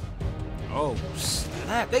 Oh,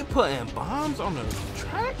 snap. They putting bombs on the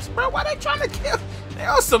tracks, bro? Why they trying to kill? They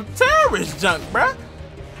on some terrorist junk, bro.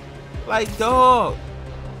 Like, dog.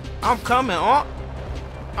 I'm coming on.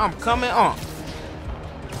 I'm coming on.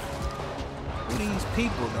 Who these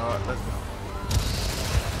people, dog? Let's go.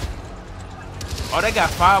 Oh, they got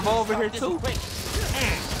 5 over here, too?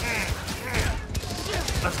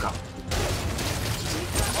 Let's go.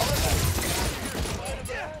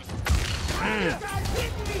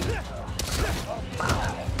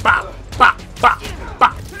 Bop, bop, bop,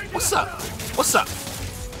 bop. What's up? What's up?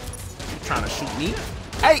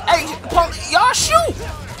 Hey, y'all shoot.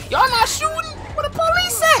 Y'all not shooting? Where the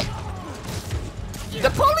police at? The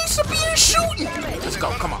police are being shooting. Let's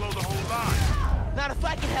go. Come on. Not if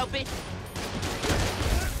I can help it.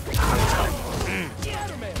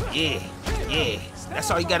 Yeah. That's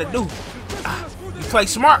all you gotta do. You play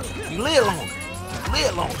smart. You live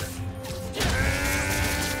longer.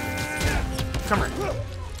 Come here.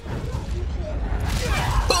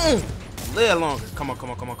 Boom. Live longer. Come on.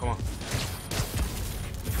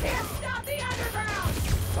 Can't stop the underground.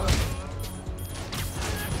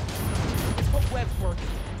 Hope web's working.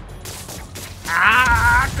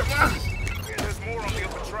 Come on. There's more on the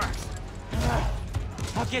upper tracks.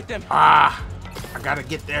 I'll get them. I gotta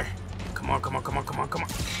get there. Come on. You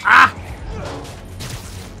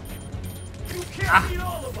can't beat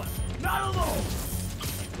all of us. Not alone.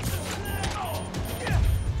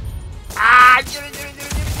 Get it.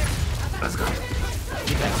 Let's go.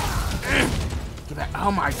 Get back.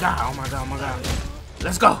 Oh my god.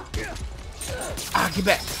 Let's go. Get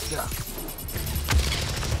back. Get up.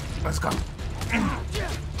 Let's go.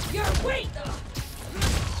 You're weak.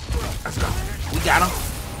 Let's go. We got him.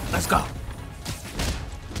 Let's go.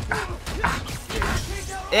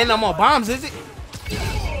 Ain't no more bombs, is it?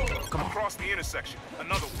 Come on. Across the intersection.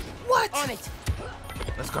 Another one. What? On it.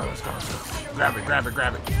 Let's go. Grab it.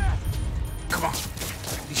 Come on.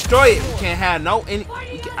 Destroy it. We can't have no any.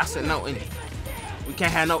 I said no any. We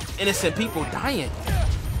can't have no innocent people dying.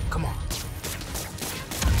 Come on.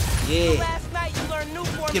 Yeah. Last night you learned new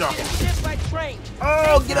forms Get off. get shipped by train.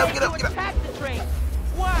 Oh, get up. Attack the train.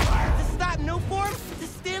 Why? To stop new forms? To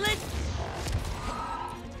steal it?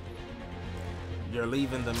 You're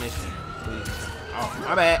leaving the mission, please. Oh,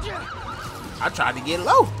 my bad. I tried to get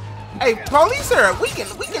low. Hey, police are we can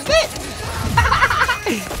hit.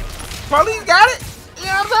 Police got it. You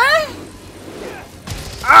know what I'm saying?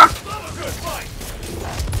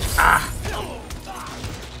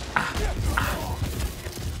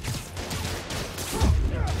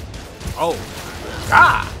 Oh,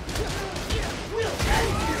 God.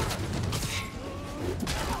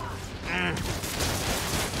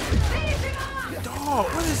 Dog,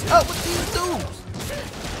 what is up with these dudes?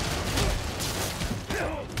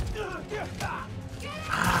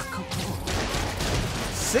 Come on.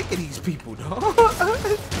 Sick of these people, dog.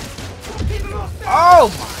 Oh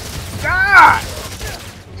my God.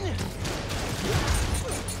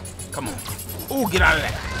 Come on. Ooh, get out of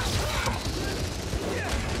that. Come on.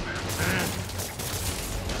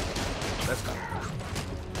 Let's go.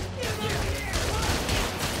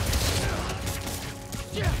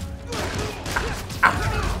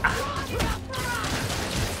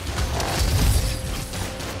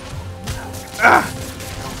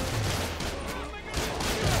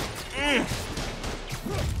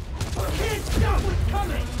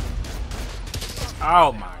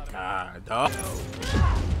 Oh my God, dog.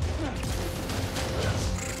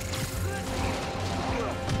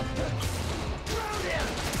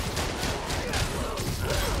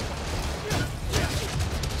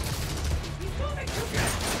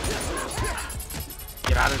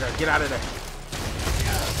 Get out of there.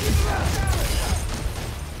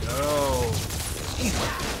 Oh. Jesus.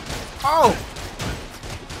 Oh.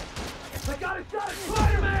 I got a shot at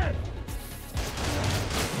Spider-Man!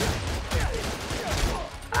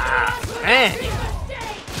 Man.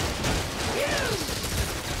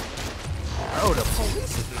 Bro, the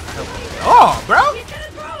police is not helping at all, bro.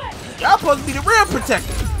 Y'all supposed to be the real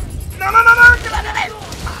protectors. No. Get out of there.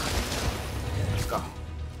 Let's go.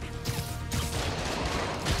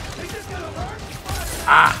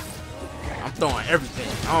 I'm throwing everything.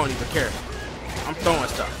 I don't even care. I'm throwing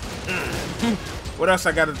stuff. What else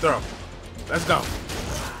I gotta throw? Let's go.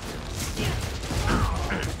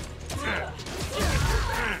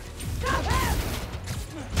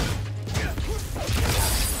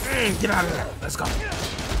 Get out of there. Let's go.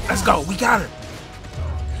 Let's go. We got her.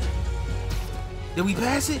 Did we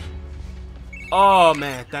pass it? Oh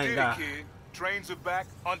man, thank God. Kid. Trains are back.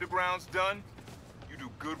 Underground's done. You do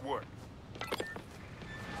good work.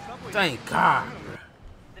 Thank God.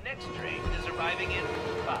 The next train is arriving in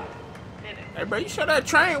 5 minutes. Hey, bro, you sure that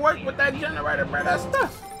train worked with that generator, bro? That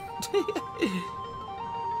stuff.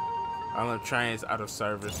 All the trains out of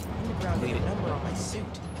service. Underground made a number on my suit.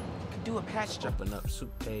 Could do a patch job. Open up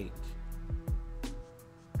suit page.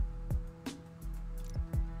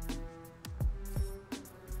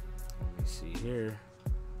 Let me see here.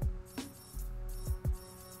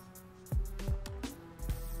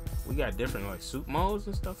 We got different like suit modes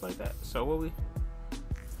and stuff like that. So what we?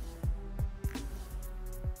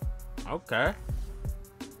 Okay.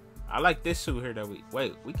 I like this suit here that we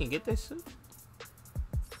can get this suit.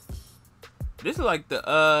 This is like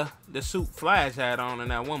the suit Flash had on in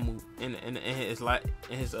that one movie in his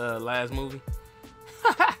last movie.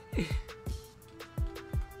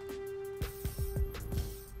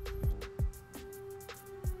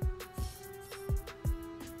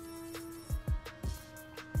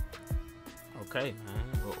 Okay, man.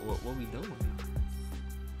 What we doing?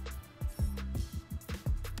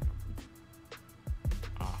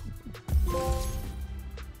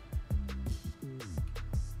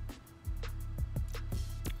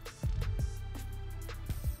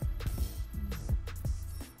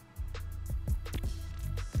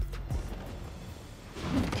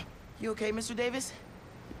 You okay, Mr. Davis?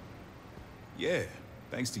 Yeah,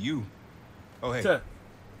 thanks to you. Oh, hey, Sir.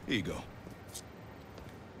 Here you go.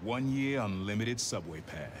 1 year unlimited subway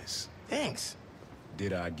pass. Thanks.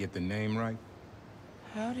 Did I get the name right?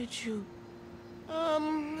 How did you...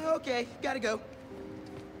 okay, gotta go.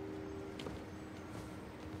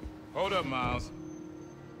 Hold up, Miles.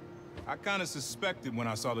 I kinda suspected when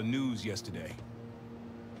I saw the news yesterday.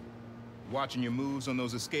 Watching your moves on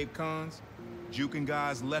those escape cons, juking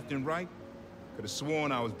guys left and right, could have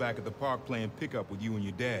sworn I was back at the park playing pickup with you and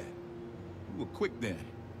your dad. You were quick then.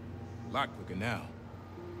 A lot quicker now.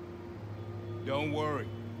 Don't worry,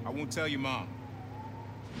 I won't tell your mom.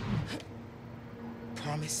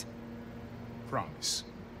 Promise? Promise.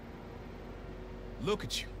 Look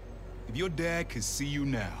at you. If your dad could see you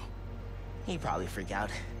now... He'd probably freak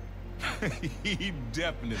out. He'd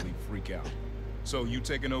definitely freak out. So you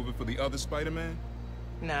taking over for the other Spider-Man?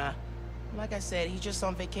 Nah. Like I said, he's just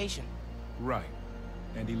on vacation. Right.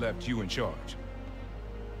 And he left you in charge.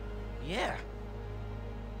 Yeah.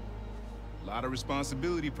 A lot of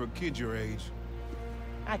responsibility for a kid your age.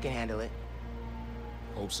 I can handle it.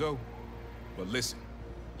 Hope so. But listen,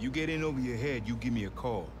 you get in over your head, you give me a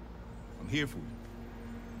call. I'm here for you.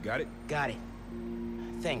 Got it? Got it.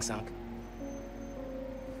 Thanks, Unc.